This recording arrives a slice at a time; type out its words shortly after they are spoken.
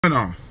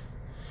Now,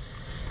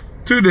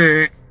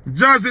 today,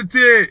 Jazzy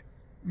T,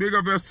 big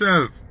up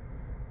yourself.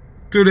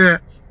 Today,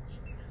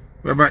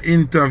 we have an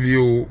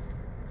interview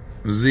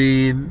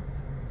Zine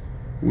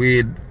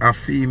with a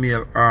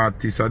female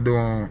artist. I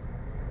don't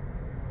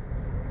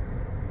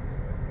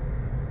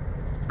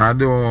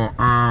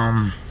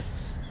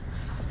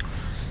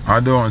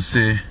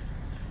see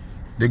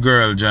the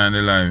girl join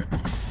the live.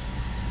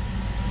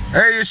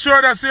 Hey, you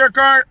sure that's your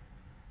car?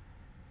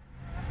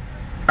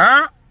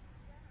 Huh?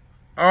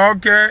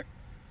 Okay.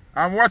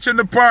 I'm watching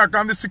the park.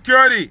 I'm the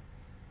security.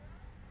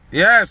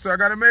 Yeah, so I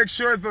gotta make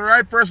sure it's the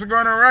right person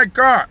going in the right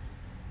car.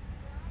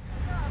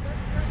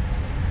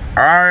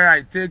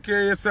 Alright, take care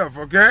of yourself,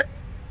 okay?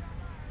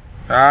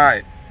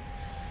 Alright.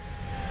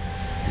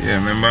 Yeah,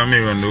 remember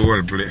me run the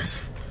whole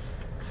place.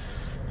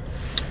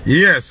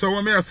 Yeah, so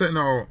what me I say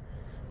now?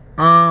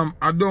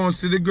 I don't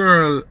see the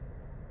girl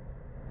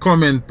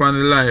comment on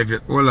the live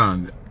yet. Hold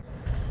on.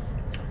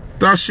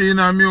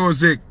 Tashina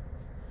music.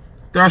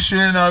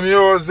 Tashina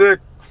music.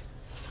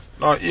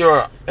 Now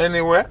you're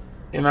anywhere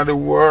in the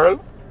world,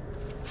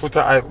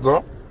 Foota hype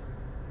go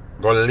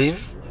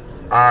live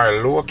or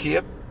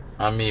locate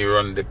and me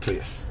run the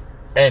place.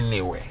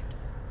 Anyway.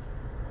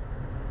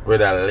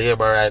 Whether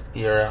Labour right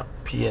area,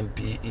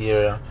 PNP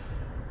area,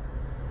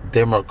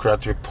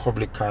 Democrat,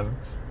 Republican,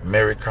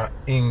 America,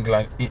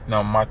 England, it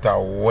no matter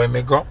where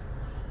me go,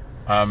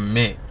 and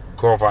me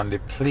govern the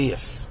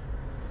place.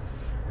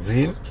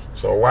 See?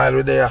 So while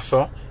we're there,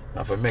 so I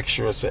have to make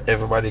sure so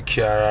everybody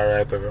care alright. I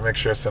have to make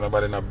sure so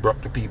nobody not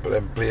broke the people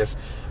in place.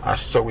 And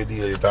so we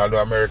deal with it.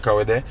 Although America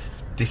with there,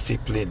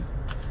 discipline.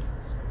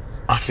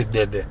 Have it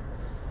there.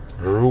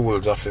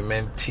 Rules have to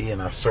maintain,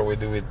 and so we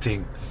do it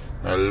thing.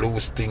 A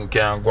loose thing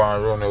can't go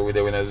and run over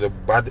there when there's a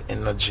bad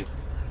energy.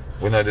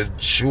 We know the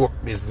joke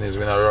business,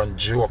 we not run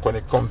joke when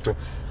it comes to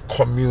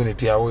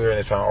community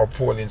awareness and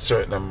upholding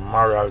certain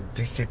moral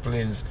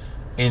disciplines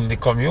in the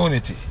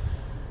community.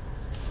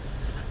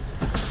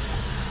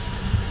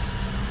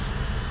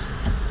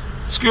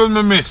 Excuse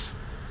me, miss.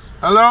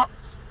 Hello?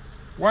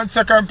 1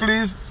 second,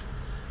 please.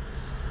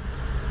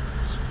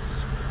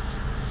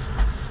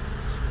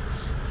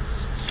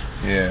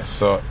 Yeah,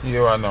 so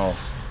you are now.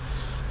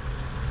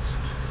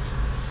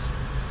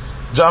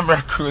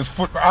 Jamaican Cruise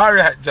football.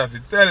 Alright, Jazzy,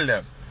 tell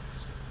them.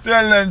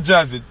 Tell them,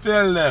 Jazzy,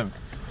 tell them.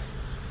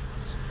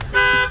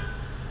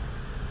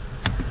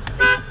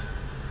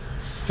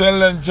 Tell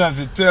them,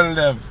 Jazzy, tell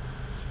them.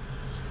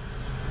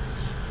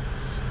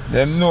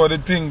 Them know the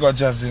thing got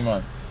Jazzy,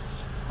 man.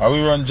 And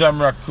we run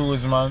Jamaican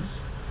Cruise, man.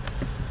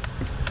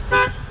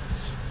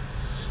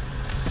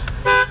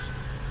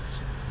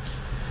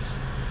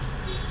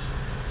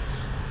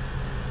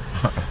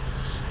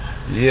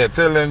 Yeah,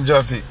 tell them,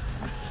 Jazzy.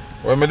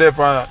 When me there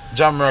on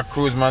Jamaican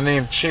Cruise, my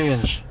name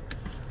changed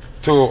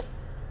to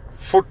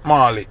Foot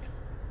Marley.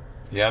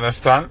 You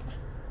understand?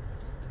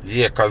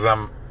 Yeah, because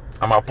I'm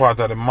a part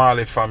of the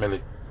Marley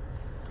family.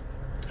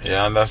 You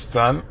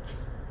understand?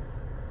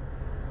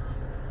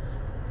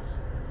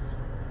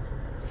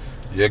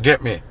 You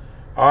get me?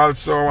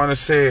 Also, I want to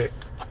say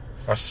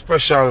a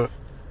special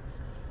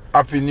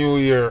Happy New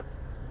Year,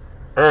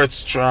 Earth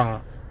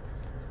Strong,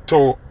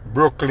 to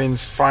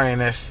Brooklyn's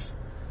finest,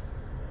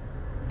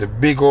 the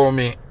big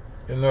homie.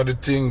 You know the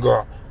thing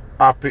go,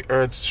 Happy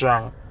Earth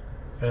Strong,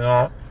 you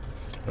know,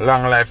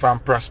 long life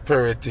and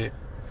prosperity,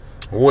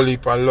 whole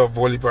heap of love,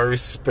 whole heap of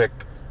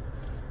respect,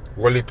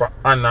 whole heap of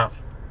honor.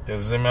 You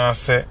see me I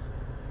say?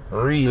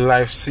 Real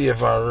life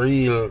saver,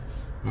 real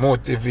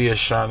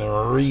motivation,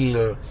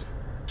 real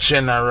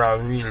general,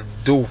 real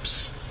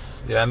dupes.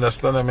 You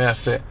understand what I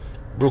say?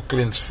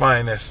 Brooklyn's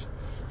finest.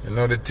 You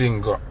know the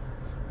thing go.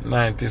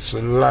 90s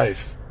for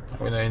life.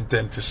 We don't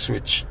intend to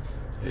switch.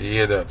 You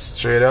hear that?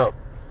 Straight up.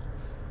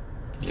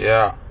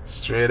 Yeah,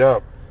 straight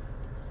up.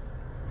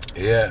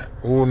 Yeah.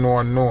 Who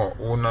know,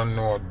 who not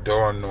know,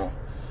 don't know.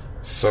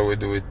 So we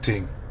do it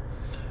thing.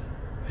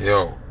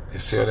 Yo, you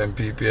see how them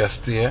people are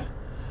stay?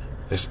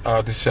 This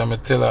artist here, me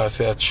tell her,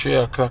 say at 3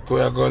 o'clock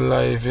we are go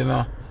live, you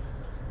know.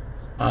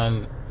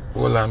 And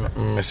hold on,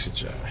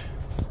 message her.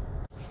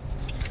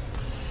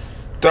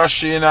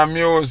 Tashina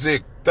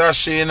music,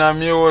 Tashina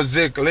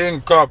music,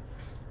 link up.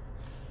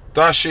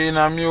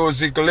 Tashina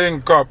music,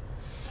 link up.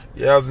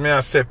 Yes, me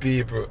I say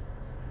people.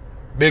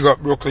 Big up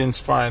Brooklyn's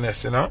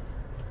finest, you know.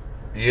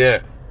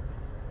 Yeah.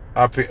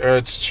 Happy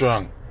Earth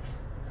Strong.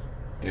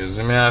 You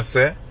see me I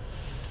say?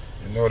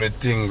 You know the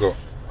thing go.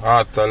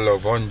 Heart of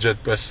love,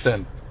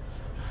 100%.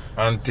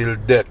 Until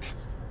death.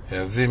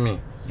 You see me?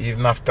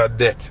 Even after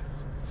death.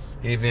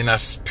 Even in a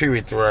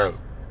spirit world.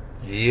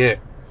 Yeah.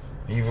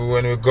 Even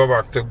when we go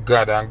back to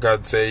God and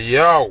God say,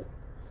 yo,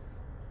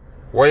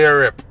 where you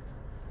rep?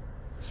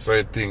 So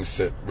the thing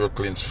said,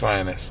 Brooklyn's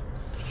finest.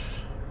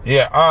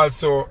 Yeah,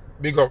 also,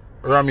 big up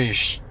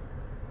Ramesh.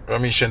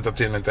 Ramesh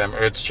Entertainment Time,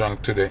 Earth Strong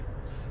today.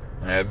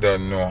 I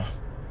don't know.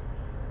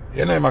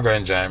 You know, I'm going to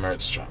enjoy him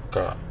Earth Strong.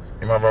 Because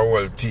he have a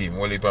whole team,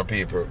 whole heap of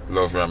people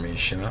love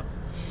Ramesh, you know.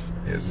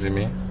 You see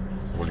me?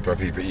 Whole heap of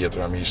people hate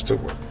Ramesh too,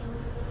 but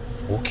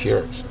who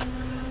cares?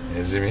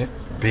 You see me?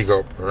 Big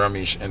up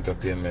Ramesh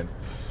Entertainment.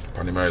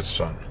 on the Earth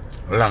Strong.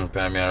 Long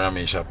time me and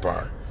Ramesh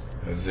apart.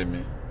 You see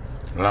me?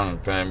 Long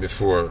time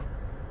before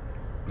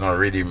no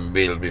rhythm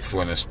bill,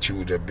 before no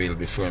studio bill,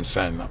 before him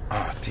sign no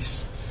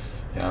artist.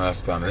 You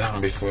understand?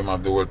 Long before him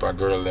have the whole pa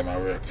girl them a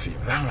work for him.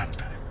 Long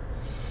time.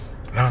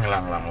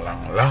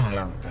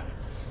 Long time.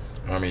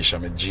 Ramesh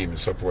and me G, me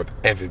support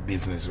every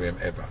business we him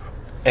ever have.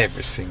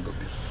 Every single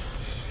business.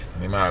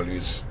 And him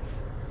always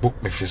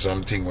book me for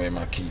something where him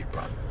a keep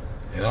on.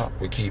 You know,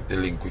 we keep the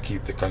link, we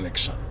keep the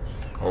connection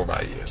over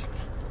years.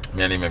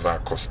 Me and him ever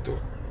cuss too.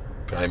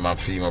 Because him have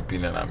female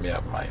opinion and me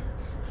have mine.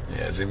 You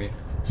see me?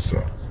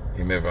 So,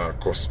 he never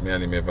cuss, me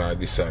and him ever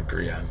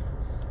disagree. And,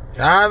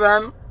 yeah,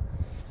 then?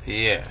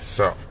 Yeah,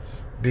 so,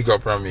 big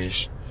up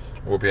Ramesh.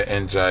 Hope you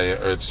enjoy your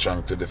Earth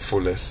Strong to the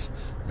fullest.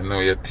 I know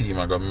your team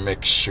are going to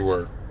make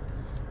sure.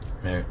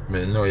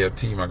 Me know your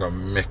team are going to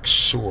make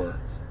sure,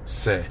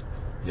 say,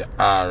 you're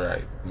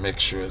alright. Make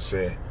sure,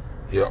 say,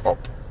 you're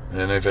up.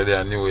 You know, if you're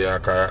there New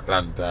York or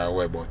Atlanta or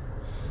where, but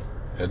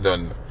you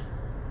don't know.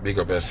 Big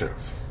up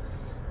yourself.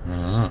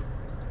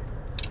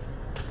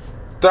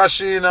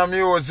 Tashina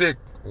Music,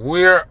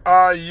 where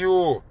are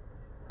you?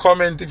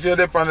 Comment if you're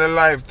there on the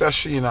live,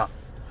 Tashina.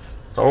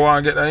 I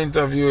want to get an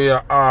interview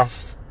here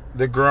off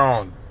the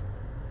ground.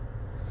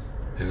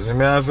 You see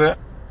me I say?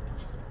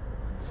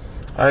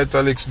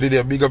 Italics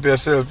Video, big up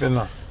yourself, you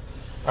know.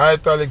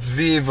 Italics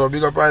Vivo,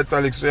 big up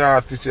Italics for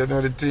artists, you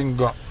know the thing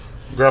go.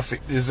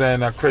 Graphic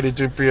designer, credit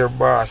repair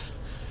boss,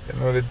 you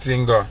know the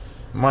thing go.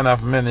 Man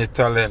of many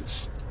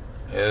talents.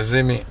 You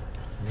see me?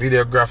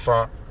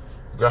 Videographer,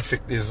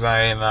 graphic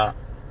designer,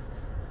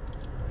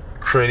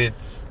 credit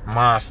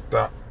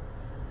master,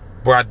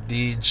 bad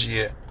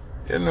DJ.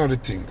 You know the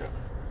thing go.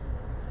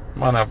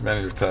 Man of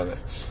many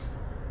talents.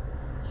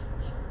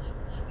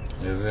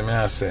 You see me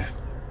I say?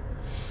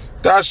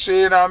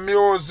 Tashina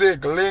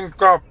Music,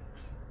 link up.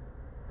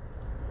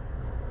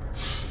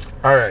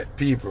 Alright,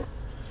 people.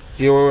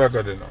 Here what we're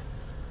going to do now.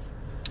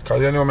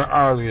 Because you know me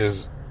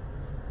always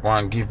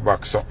want to give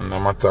back something no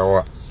matter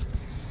what.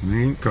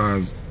 See?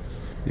 Because,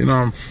 you know,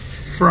 I'm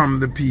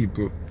from the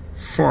people,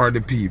 for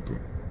the people.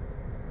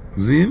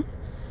 See?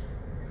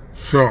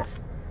 So,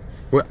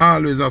 we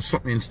always have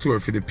something in store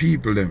for the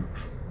people then.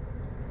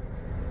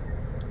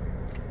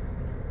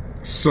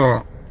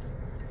 So,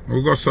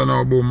 we go so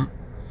now, boom.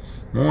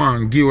 I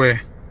want to give away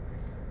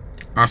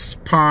a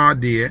spa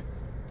day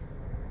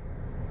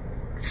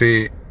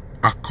for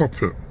a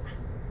couple.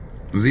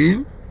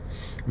 See?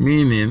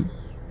 Meaning,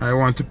 I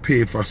want to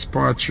pay for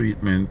spa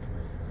treatment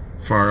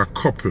for a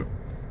couple.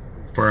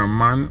 For a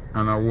man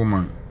and a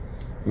woman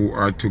who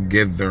are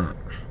together.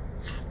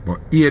 But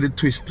here the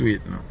twist to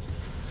it now.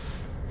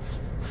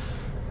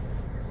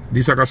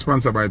 This is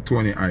sponsored by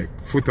Tony Hype,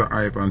 Foota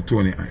Hype and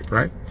Tony Hype,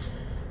 right?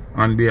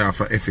 On behalf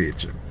of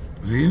FHM.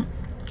 See?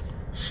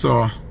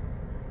 So,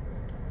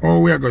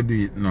 all we are going to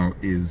do it now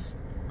is,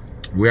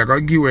 we are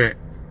going to give away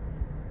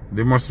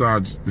the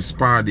massage, the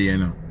spa day, you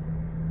know.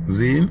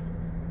 See?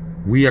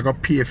 We are going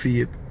to pay for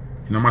it.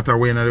 No matter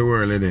where in the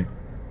world it is,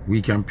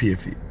 we can pay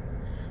for it.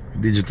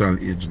 Digital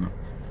age now.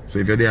 So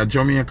if you're there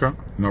Jamaica,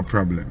 no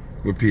problem.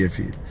 We pay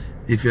for it.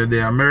 If you're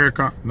there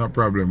America, no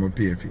problem. We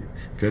pay for it.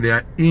 If you're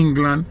there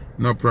England,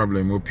 no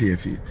problem. We pay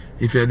for it.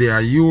 If you're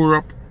there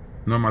Europe,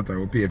 no matter,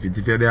 we pay for it.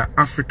 If you're there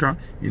Africa,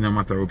 it no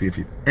matter, we pay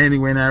for it.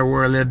 Anywhere in the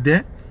world you're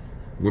there,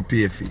 we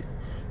pay for it.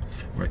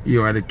 But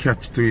here are the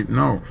catch to it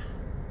now.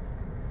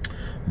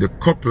 The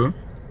couple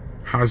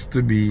has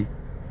to be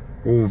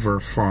over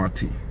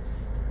 40.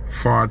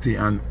 40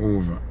 and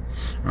over.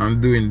 I'm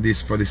doing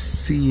this for the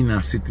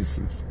senior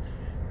citizens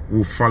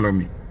who follow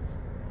me.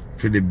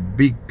 For the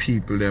big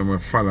people that will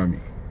follow me.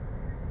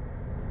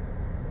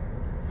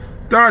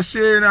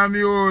 Tashina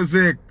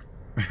Music.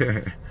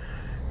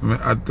 I'm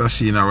at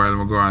Tashina while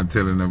I'm going and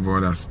telling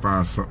about that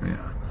spa something.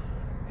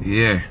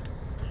 Yeah.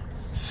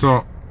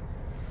 So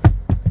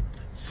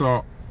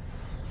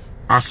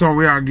I saw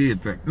we are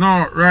getting.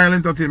 No, Royal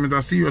Entertainment,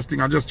 a serious thing.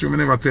 I just told me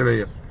never tell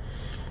you.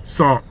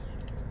 So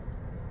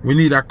we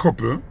need a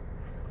couple,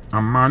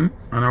 a man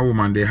and a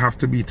woman. They have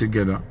to be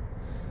together.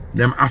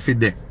 Them have to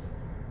there.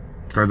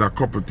 Because it's a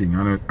couple thing.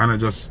 And I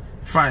just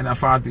find a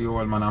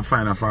 40-year-old man and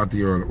find a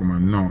 40-year-old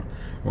woman. No.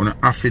 On a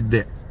have it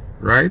there.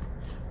 Right?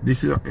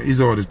 This is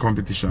how the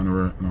competition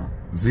work now.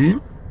 See?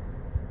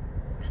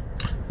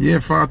 Yeah,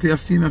 40 a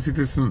senior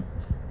citizen.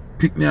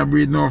 Pick me a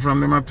breed now from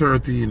them at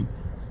 13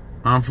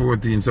 and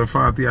 14. So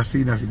 40 a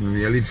senior citizen.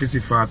 You live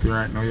 50-40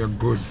 right now, you're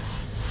good.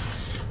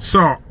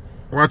 So,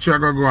 what you are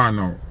going to go on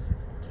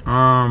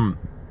now?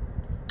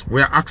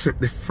 We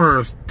accept the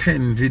first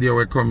 10 video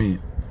we come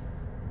in.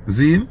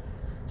 See?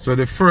 So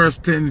the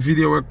first 10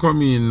 video we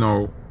come in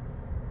now.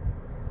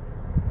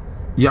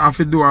 You have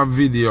to do a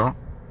video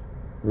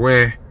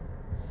where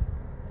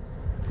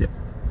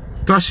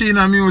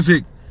Tashina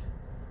Music,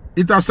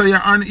 it has say you're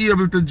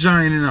unable to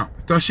join in now.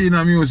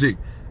 Tashina Music,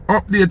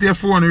 update your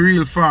phone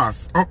real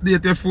fast.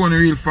 Update your phone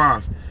real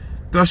fast.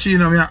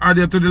 Tashina, may I add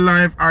you to the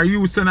live, or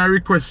you send a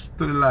request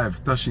to the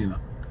live, Tashina.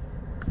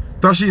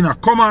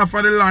 Tashina, come off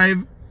of the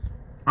live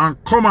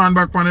and come on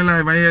back on the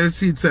live and you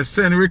see it says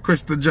send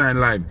request to join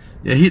live.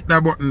 You hit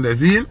that button there,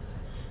 see?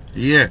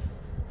 Yeah.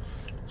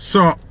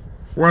 So,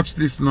 watch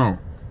this now.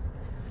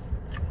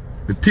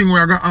 The thing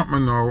we're going to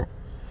happen now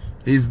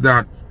is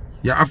that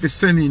you have to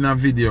send in a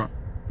video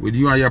with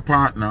you and your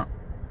partner.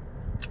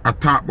 I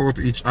talk about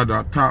each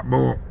other, talk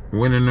about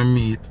when you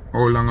meet,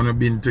 how long you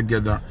been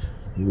together,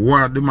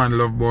 what the man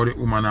love about the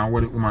woman and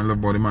what the woman love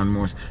about the man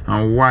most,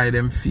 and why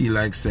them feel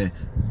like say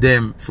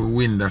them for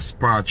win the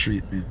spa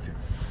treatment.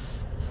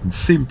 It's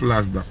simple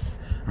as that.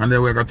 And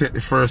then we're gonna take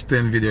the first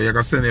 10 video. You're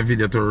gonna send a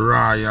video to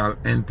Royal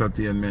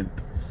Entertainment.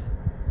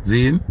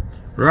 Zine?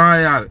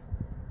 Royal,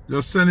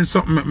 just send it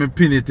something, make me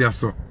pin it here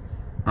so.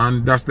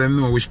 And that's them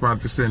know which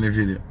part to send the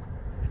video.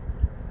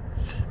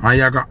 And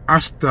you got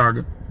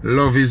hashtag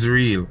love is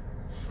real.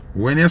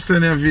 When you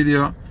send a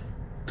video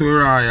to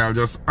Royal,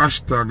 just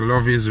hashtag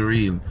love is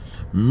real.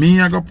 Me,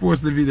 I go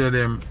post the video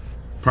them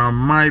from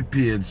my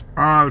page.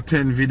 All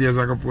 10 videos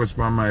I go post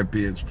on my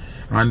page.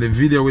 And the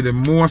video with the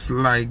most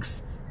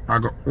likes, I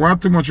go,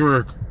 what too much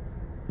work?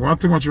 What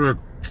too much work?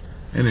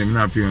 Anyway, I'm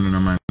not paying no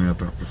mind when I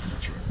talk about too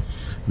much work.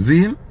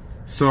 Zine,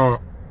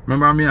 so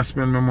remember me I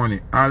spend my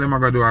money. All them I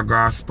go do a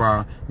go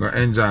spa, go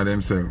enjoy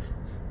themselves.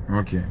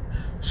 Okay.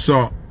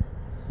 So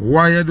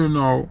what you do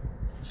now,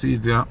 see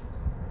there,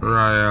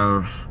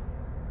 Royal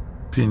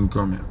pin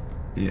comment.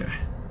 Yeah.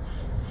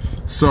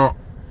 So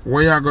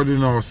what you gonna do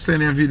now,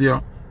 send a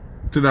video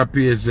to that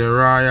page, the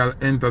Royal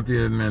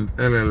Entertainment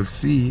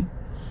LLC,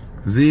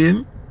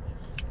 Zine,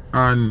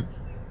 and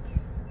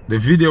the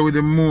video with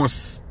the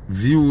most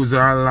views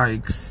or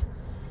likes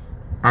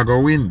I go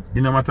win.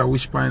 It no matter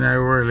which point I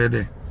world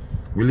there.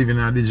 We live in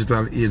a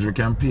digital age, we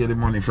can pay the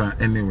money from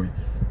anywhere.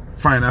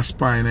 Find a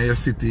spa in your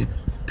city,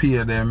 pay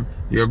them,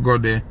 you go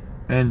there,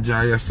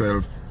 enjoy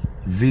yourself,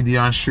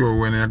 video and show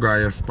when you got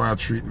your spa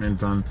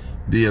treatment and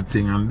do your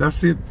thing, and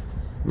that's it.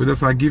 We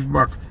just give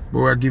back, but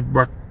we give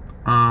back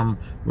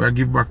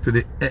to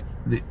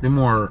the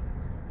more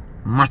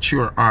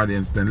mature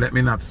audience. Then let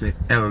me not say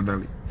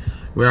elderly.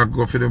 We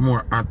go for the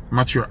more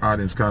mature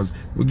audience, because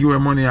we give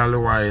money all the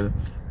while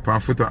for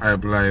Foota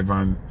Hype Live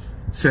and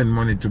send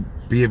money to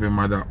baby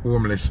mother,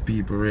 homeless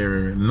people.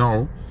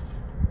 No,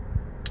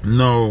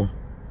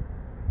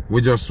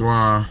 we just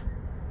want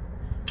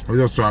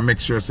to make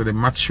sure so the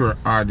mature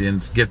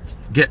audience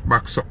get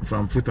back something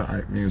from Foota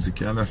Hype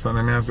music. You understand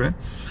what I say?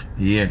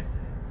 Yeah.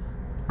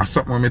 That's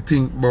something I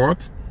think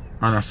about,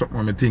 and that's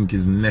something I think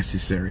is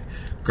necessary.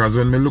 Because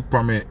when I look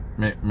for my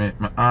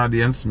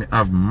audience, I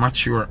have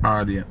mature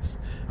audience.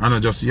 And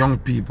not just young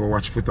people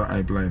watch Foota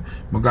Hype Live.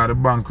 I got a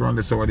bank around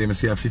this over there, I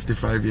see a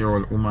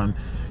 55-year-old woman.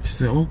 She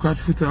said, oh God,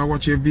 Foota, I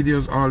watch your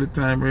videos all the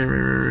time.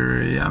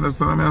 You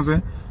understand what I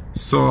say?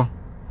 So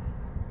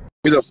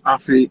we just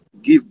have to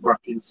give back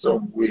in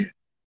some way.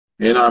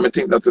 You know, I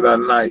think that's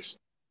nice.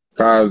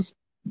 Because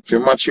for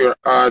mature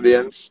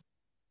audience,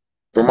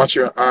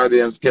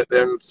 get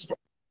them.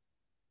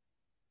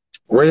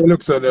 Why you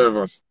look so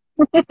nervous?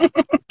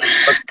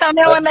 Come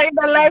here when I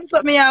the live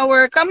something at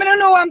work. Come don't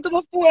know I'm to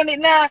my phone it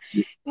now.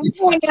 My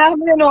phone I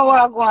don't know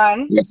what I'm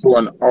going. Your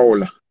phone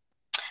owl.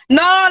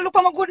 No, look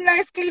at my good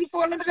nice clean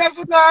phone.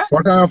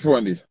 What kind of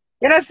phone is?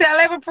 You know say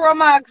 11 Pro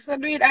Max, so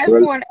do it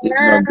iPhone.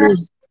 Well, good.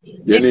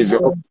 You need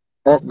to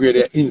upgrade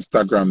your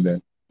Instagram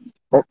then.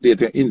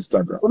 Update your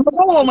Instagram. I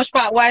don't know how much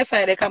part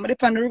Wi-Fi they come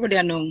depend on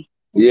the now.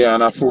 Yeah,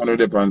 and a phone will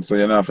depend, so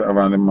you don't have to have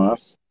on the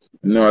mask.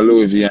 You know,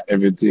 Louis V and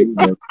everything,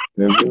 but you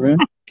know what I mean?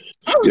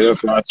 You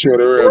just want to show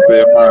the world so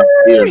your mask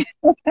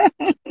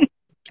here.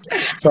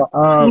 So,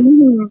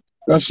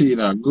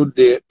 Tashina, good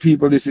day.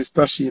 People, this is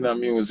Tashina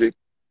Music.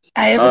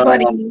 Hi,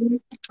 everybody.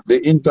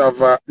 The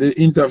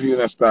interview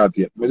not start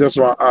yet. I just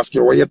want to ask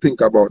you what you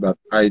think about that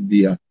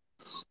idea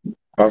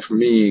of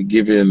me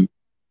giving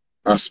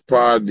a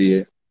spa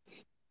day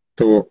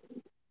to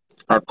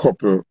a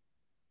couple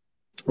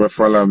who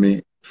follow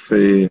me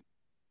for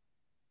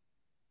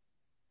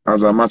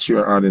as a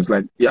mature audience.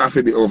 Like, you have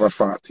to be over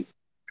 40.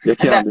 You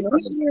can't be.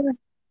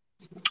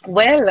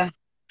 Well,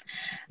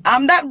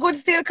 I'm that good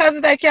still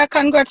because I can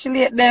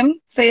congratulate them.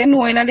 So you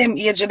know in them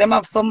age them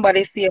have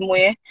somebody same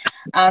way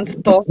and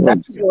stuff.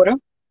 That's good.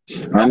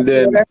 And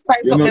then that's why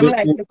some them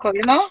like to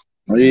you know?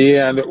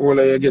 Yeah, and the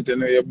older you get, you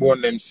know, you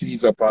burn them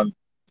seas up and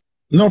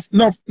enough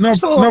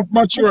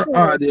mature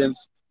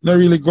audience not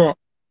really go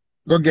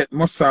get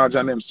massage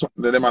and them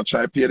something that them a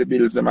try pay the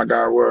bills, them a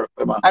go work,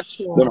 them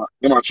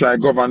a try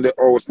govern the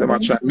house, them a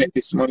try make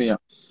this money,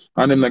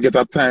 and them not get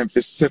a time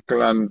for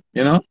settle and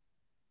you know.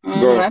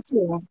 That's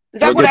true.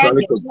 That's what I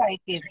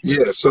like it.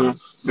 Yeah, so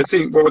I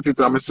think about it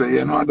and I say,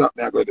 you know, that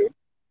me I go do.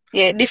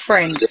 Yeah,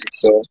 different.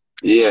 So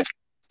yeah.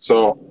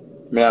 So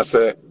may I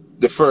say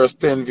the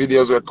first 10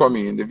 videos were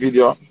coming in the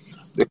video,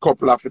 the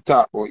couple have to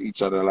talk about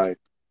each other, like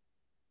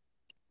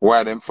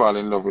why them fall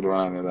in love with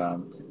one another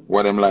and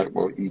what them like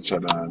about each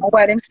other. And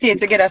why them stay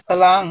together so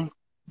long.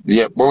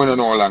 Yeah, but we don't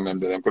know how long them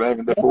do. Them could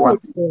even do for one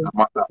thing,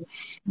 matter.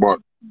 But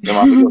them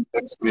have to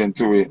explain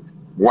to it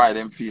why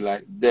them feel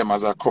like them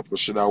as a couple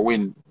should have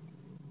win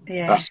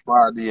Yeah. That's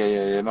part there,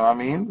 yeah, you know what I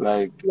mean?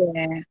 Like,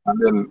 Yeah.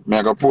 and then me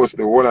I go post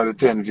the whole of the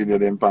 10 video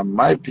them on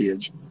my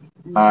page.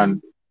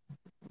 And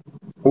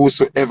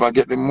whosoever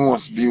get the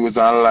most views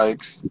and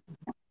likes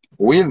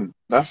win.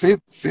 That's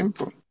it.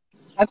 Simple.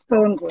 That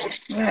sounds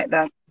good. I like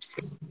that.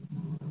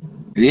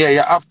 Yeah,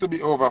 you have to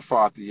be over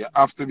 40. You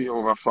have to be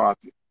over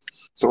 40.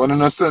 So when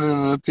you're sending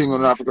in a thing,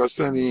 you have to go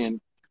send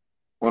in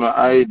on an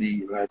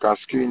ID, like a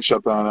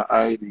screenshot on an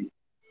ID.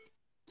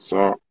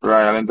 So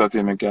Royal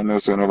Entertainment can know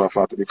so over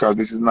 40 because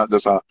this is not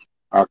just a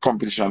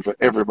competition for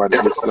everybody.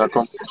 This is a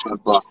competition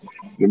for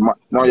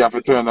now you have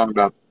to turn down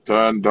that.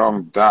 Turn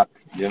down that.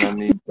 You don't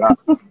need that.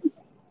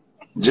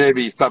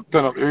 JB, stop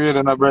turn up your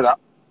radio now, brother.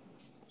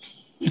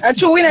 I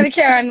threw in the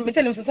car and I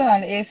tell him to turn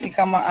on the AC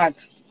come out.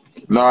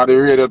 No, the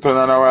radio turn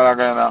on a while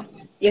ago now.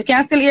 You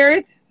can still hear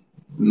it?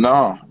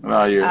 No,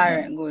 not hear it.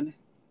 Alright, good.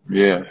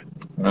 Yeah.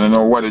 I don't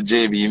know what the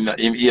JB,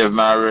 him ears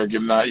not work,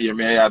 him not hear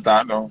me, I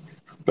don't know.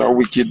 The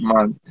wicked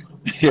man.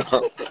 Yeah.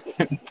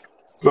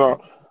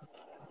 So,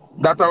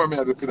 that's how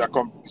I do for the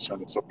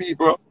competition. So,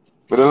 people,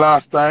 for the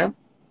last time,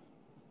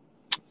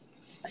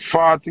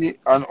 40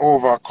 and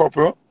over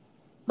couple,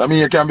 that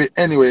means you can be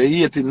anywhere,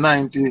 80,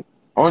 90,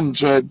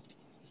 100,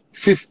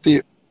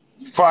 50,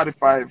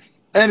 45,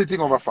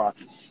 anything over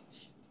 40.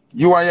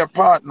 You and your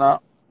partner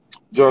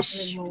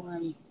just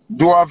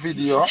do a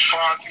video.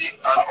 40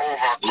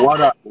 and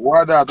over.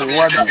 What that? A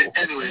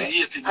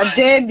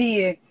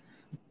JB.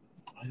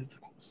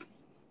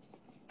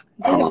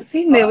 I've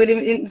seen there with him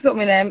in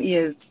something in them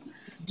ears.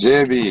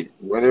 JB,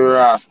 what do you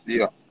ask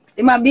there?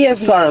 It might be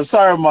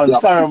Sorry, man. Yeah.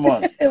 Sorry,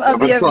 man. It might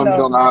be turn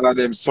down all of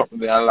them something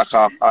there and lock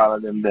off all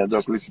of them there.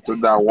 Just listen to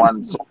that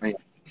one something.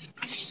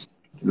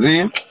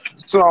 See?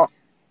 So,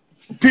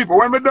 people,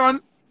 when we're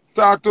done,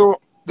 talk to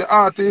the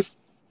artist,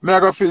 may I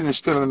go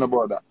finish telling them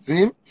about that.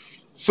 See?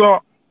 So,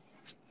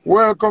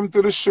 welcome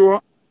to the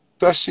show,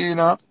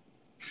 Tashina.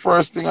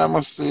 First thing I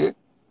must say,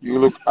 you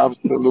look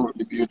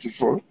absolutely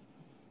beautiful.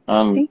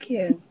 And thank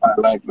you. I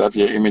like that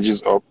your image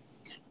is up.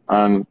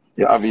 And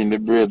you're having the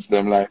braids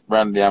them like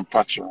Brandy and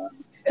Patra.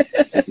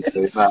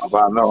 So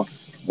I know.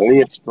 The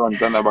lace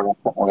front and never gonna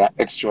put all that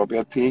extra up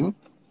your thing.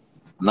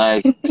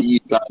 Nice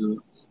teeth and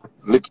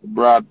little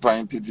broad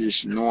pointed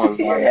dish nose.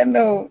 Yeah, I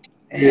know.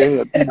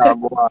 Yeah,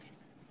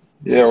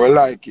 yeah, we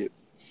like it.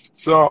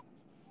 So,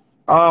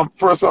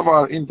 first of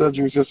all,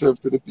 introduce yourself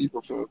to the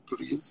people,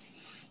 please.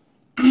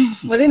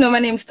 Well, you know, my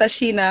name is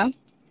Tashina.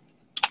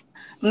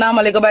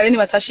 Normally go by the name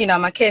of Tashina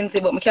Mackenzie,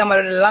 but I can't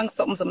remember the long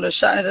something, some of the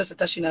short just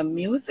Tashina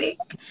Music.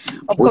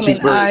 Upcoming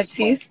artist.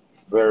 Smart.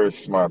 Very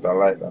smart, I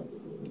like that.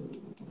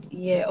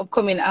 Yeah,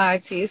 upcoming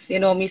artist, you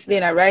know, Miss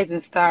Lena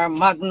Rising Star,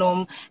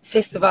 Magnum,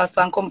 Festival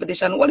Song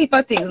Competition, what heap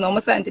of things. Now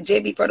I'm signed to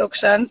JB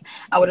Productions.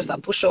 I would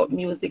just push out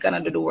music and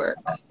I do the work.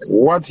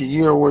 What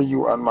year were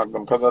you on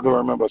Magnum? Because I don't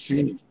remember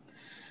seeing you.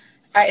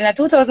 Alright, in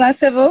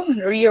 2007,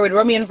 the year with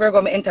Romeo and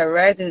Virgo, I enter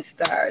Rising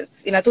Stars.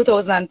 In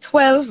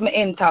 2012, I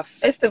enter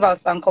Festival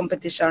Song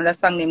Competition. The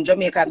song named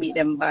Jamaica Beat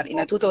Them Bad.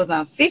 In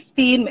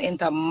 2015, I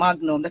enter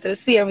Magnum. That's the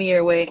same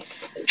year where,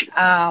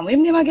 what's his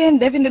name again?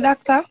 Devin the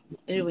Doctor.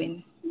 You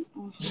win.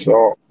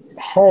 So,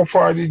 how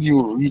far did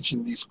you reach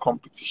in these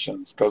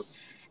competitions? Because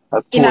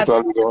I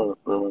totally don't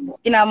remember.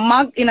 In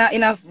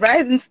a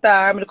Rising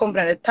Star, I'm the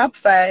company in the top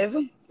 5.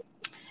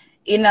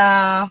 In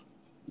a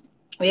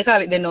what you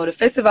call it then now, the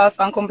Festival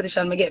Song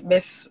Competition, we get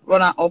best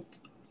runner up.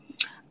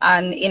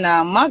 And in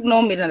a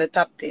Magnum, in the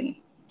top 10.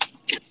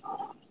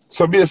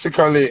 So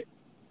basically,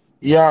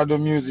 you had the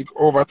music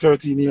over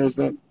 13 years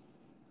then?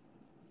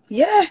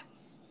 Yeah.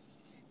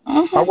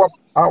 At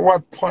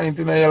what point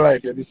in your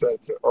life you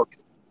decided to, okay,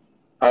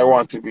 I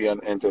want to be an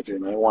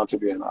entertainer, I want to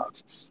be an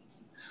artist?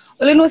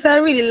 Well, you know, it's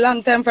a really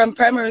long time from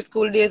primary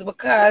school days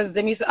because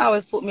they used to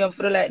always put me up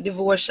for like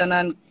devotion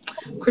and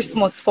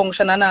Christmas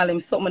function and all them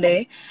something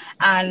there.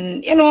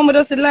 And you know, I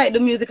just like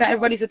the music and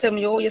everybody used to tell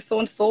me, oh, you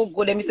sound so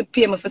good. They used to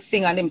pay me for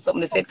singing and them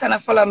something. They said, kind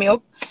of follow me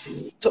up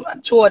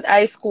toward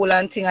high school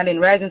and thing, and then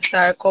Rising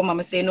Star come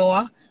and I say,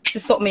 no, this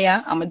is something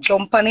here, I'm going to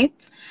jump on it.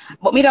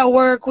 But me that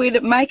work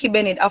with Mikey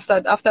Bennett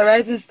after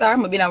Rising Star,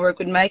 I been at work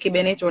with Mikey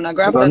Bennett run a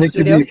Grafton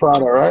studio. Nikki B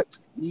father, right?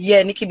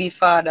 Yeah, Nikki B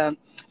father.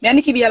 Me and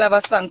Nikki B all have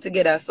a song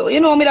together. So, you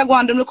know, me that go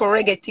on them look a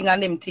reggae thing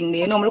and them thing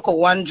there. You know, me look a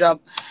one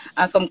job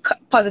and some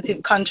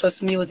positive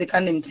conscious music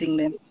and them thing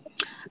there.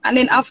 And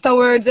then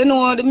afterwards, you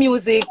know, the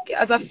music,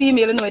 as a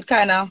female, you know, it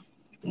kind of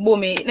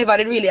boom me. It never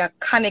did really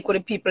connect with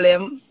the people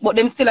them. But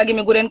them still give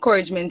me good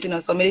encouragement, you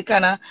know. So me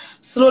kind of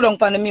slow down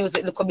on the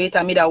music look a bit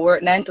and me that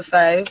work 9 to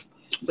 5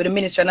 with the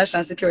Ministry of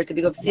National Security,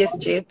 big up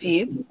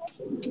CSJP.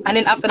 And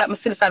then after that, I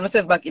still find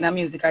myself back in the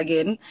music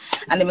again.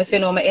 And then I say,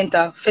 no, I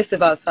enter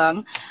festival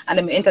song. And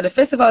then I enter the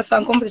festival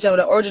song competition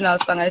with the original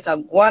song. And it's a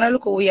go on a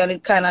look away and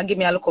it kind of give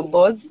me a little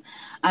buzz.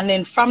 And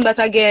then from that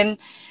again,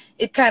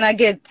 it kind of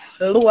get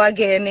low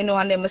again, you know.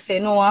 And then I say,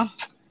 no,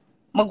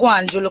 I go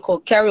and do look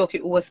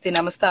karaoke hosting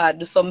and I start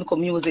do some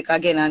music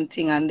again and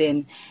thing, and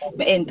then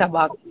I enter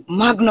back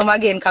Magnum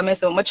again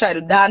because I try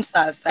to dance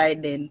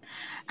side then.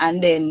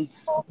 And then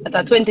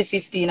at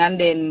 2015, and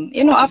then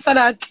after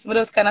that I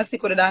just kind of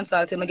stick with the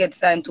dancehall till I get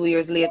signed 2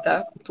 years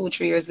later, 2-3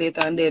 years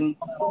later, and then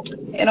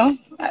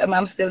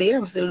I'm still here,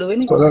 I'm still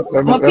doing it. So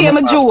I'm pay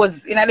my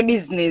dues in the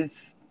business.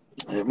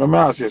 Let me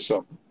ask you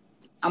something.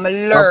 I'm a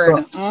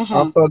learn.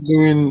 After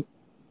doing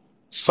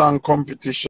song competition